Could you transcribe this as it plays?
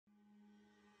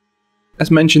As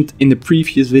mentioned in the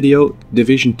previous video,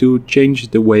 Division 2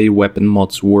 changed the way weapon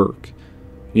mods work.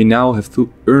 You now have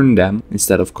to earn them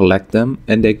instead of collect them,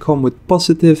 and they come with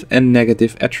positive and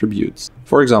negative attributes.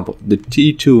 For example, the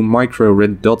T2 micro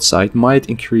red dot sight might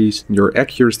increase your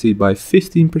accuracy by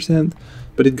 15%,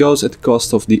 but it goes at the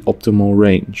cost of the optimal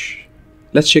range.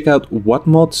 Let's check out what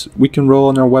mods we can roll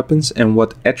on our weapons and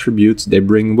what attributes they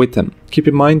bring with them. Keep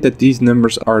in mind that these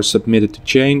numbers are submitted to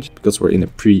change because we're in a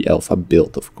pre-alpha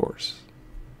build, of course.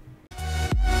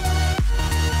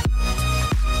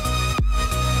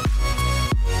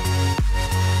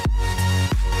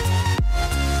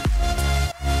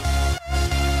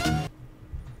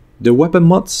 The weapon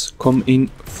mods come in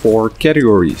 4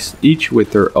 categories, each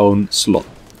with their own slot.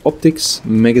 Optics,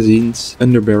 magazines,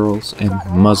 underbarrels and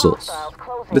muzzles.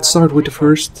 Let's start with the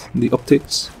first, the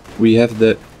optics. We have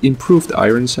the improved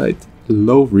iron sight,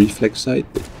 low reflex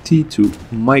sight, the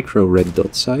T2 micro red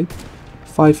dot sight,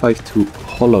 552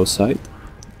 hollow sight,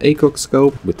 ACOG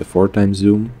scope with the 4x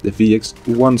zoom, the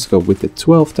VX1 scope with the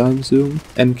 12x zoom,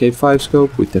 MK5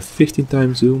 scope with the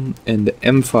 15x zoom and the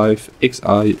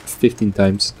M5XI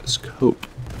 15x scope.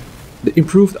 The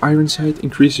improved iron sight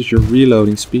increases your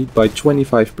reloading speed by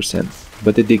 25%,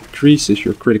 but it decreases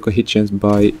your critical hit chance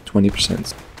by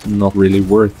 20%. Not really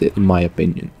worth it in my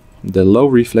opinion. The low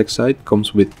reflex sight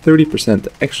comes with 30%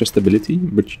 extra stability,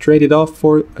 but you trade it off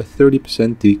for a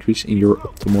 30% decrease in your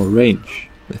optimal range.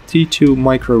 The T2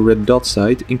 micro red dot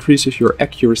sight increases your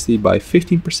accuracy by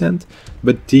 15%,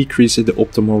 but decreases the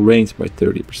optimal range by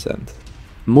 30%.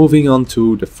 Moving on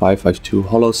to the 552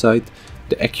 hollow sight,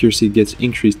 the accuracy gets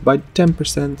increased by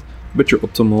 10%, but your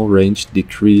optimal range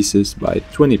decreases by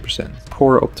 20%.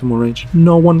 Poor optimal range,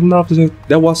 no one loves it.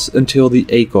 That was until the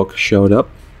ACOG showed up.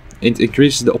 It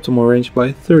increases the optimal range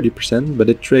by 30%, but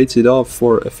it trades it off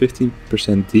for a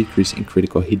 15% decrease in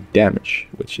critical hit damage,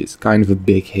 which is kind of a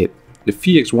big hit. The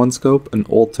VX1 scope, an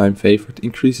all-time favorite,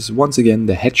 increases once again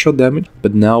the headshot damage,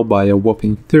 but now by a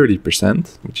whopping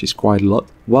 30%, which is quite a lot,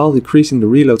 while decreasing the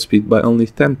reload speed by only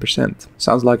 10%.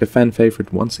 Sounds like a fan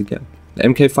favorite once again. The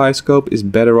MK5 scope is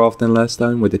better off than last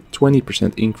time with a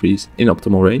 20% increase in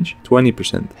optimal range,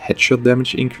 20% headshot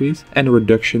damage increase and a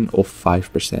reduction of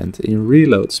 5% in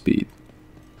reload speed.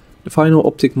 The final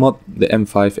optic mod, the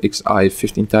M5XI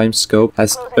 15x scope,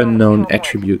 has unknown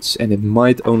attributes and it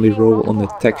might only roll on the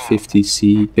TAC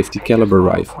 50C 50 caliber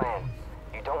rifle.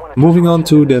 Moving on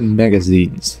to the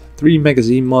magazines. 3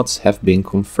 magazine mods have been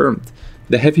confirmed.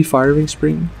 The heavy firing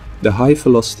spring, the high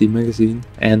velocity magazine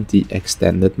and the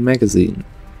extended magazine.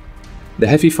 The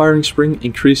heavy firing spring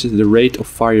increases the rate of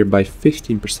fire by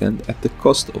 15% at the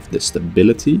cost of the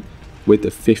stability with a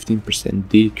 15%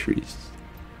 decrease.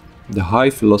 The high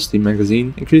velocity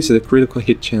magazine increases the critical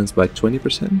hit chance by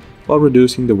 20% while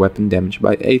reducing the weapon damage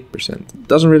by 8%.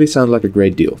 Doesn't really sound like a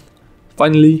great deal.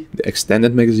 Finally, the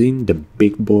extended magazine, the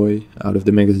big boy out of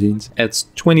the magazines, adds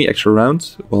 20 extra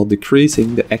rounds while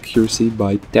decreasing the accuracy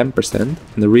by 10% and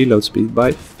the reload speed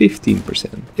by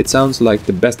 15%. It sounds like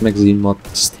the best magazine mod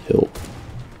still.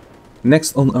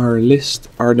 Next on our list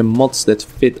are the mods that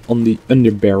fit on the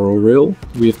underbarrel rail.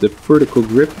 We have the vertical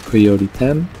grip Coyote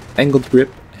 10, angled grip,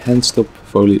 hand stop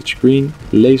foliage green,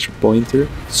 laser pointer,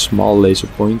 small laser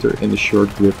pointer and the short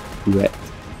grip red.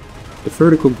 The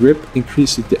vertical grip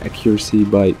increases the accuracy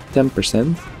by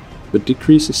 10% but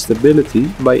decreases stability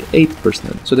by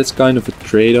 8%. So that's kind of a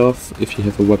trade-off. If you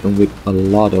have a weapon with a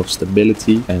lot of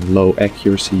stability and low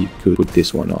accuracy, you could put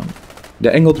this one on.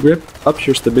 The angled grip ups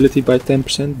your stability by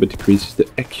 10% but decreases the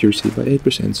accuracy by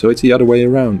 8%, so it's the other way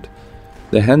around.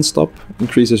 The hand stop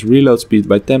increases reload speed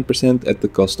by 10% at the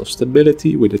cost of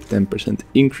stability with a 10%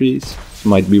 increase. It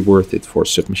might be worth it for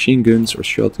submachine guns or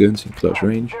shotguns in close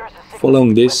range.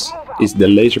 Following this is the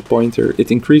laser pointer.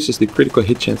 It increases the critical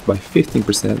hit chance by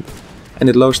 15% and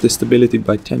it lowers the stability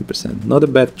by 10%. Not a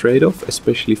bad trade-off,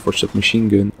 especially for submachine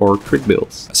gun or crit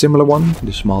builds. A similar one,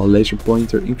 the small laser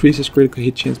pointer, increases critical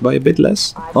hit chance by a bit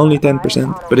less, only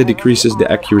 10%, but it decreases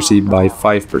the accuracy by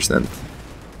 5%.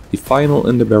 The final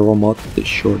underbarrel mod, the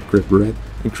short grip red,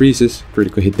 increases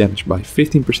critical hit damage by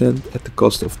 15% at the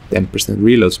cost of 10%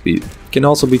 reload speed. It can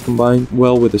also be combined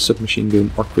well with a submachine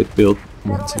gun or crit build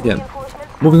once again.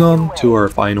 Moving on to our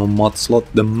final mod slot,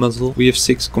 the muzzle, we have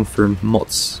 6 confirmed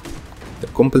mods. The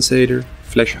compensator,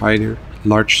 flash hider,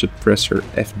 large suppressor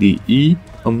FDE,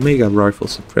 Omega rifle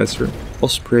suppressor,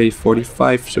 Osprey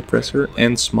 45 suppressor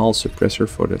and small suppressor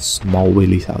for the small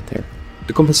willies out there.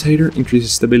 The compensator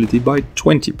increases stability by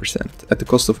 20% at the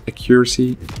cost of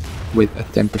accuracy with a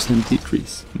 10%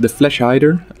 decrease. The flash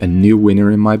hider, a new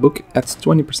winner in my book, adds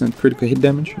 20% critical hit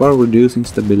damage while reducing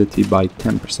stability by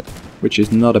 10%, which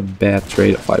is not a bad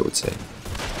trade-off, I would say.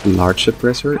 Large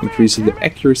suppressor increases the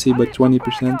accuracy by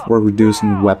 20% or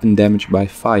reducing weapon damage by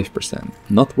 5%.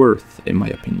 Not worth, in my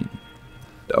opinion.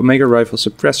 The Omega Rifle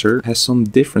suppressor has some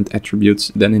different attributes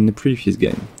than in the previous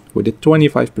game, with a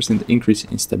 25% increase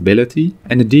in stability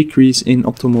and a decrease in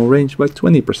optimal range by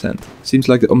 20%. Seems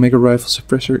like the Omega Rifle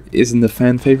suppressor isn't a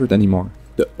fan favorite anymore.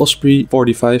 The Osprey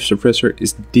 45 suppressor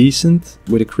is decent,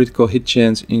 with a critical hit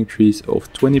chance increase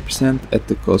of 20% at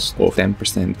the cost of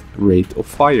 10% rate of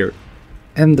fire.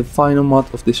 And the final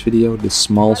mod of this video, the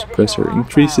small suppressor,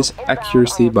 increases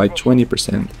accuracy by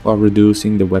 20% while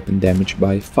reducing the weapon damage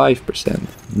by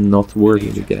 5%. Not worth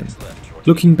it again.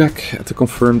 Looking back at the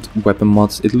confirmed weapon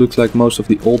mods, it looks like most of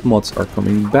the old mods are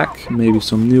coming back, maybe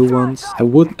some new ones. I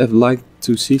would have liked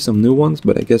to see some new ones,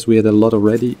 but I guess we had a lot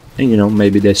already, and you know,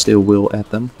 maybe they still will add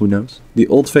them, who knows. The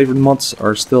old favorite mods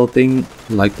are still a thing,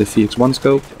 like the VX1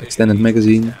 scope, extended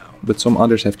magazine, but some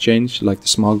others have changed, like the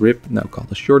small grip, now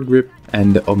called a short grip,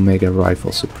 and the Omega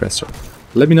Rifle suppressor.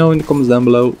 Let me know in the comments down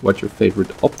below what your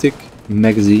favorite Optic,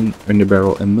 magazine,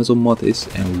 underbarrel and muzzle mod is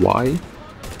and why.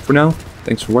 For now,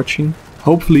 thanks for watching,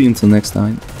 hopefully until next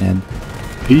time, and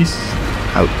peace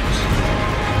out.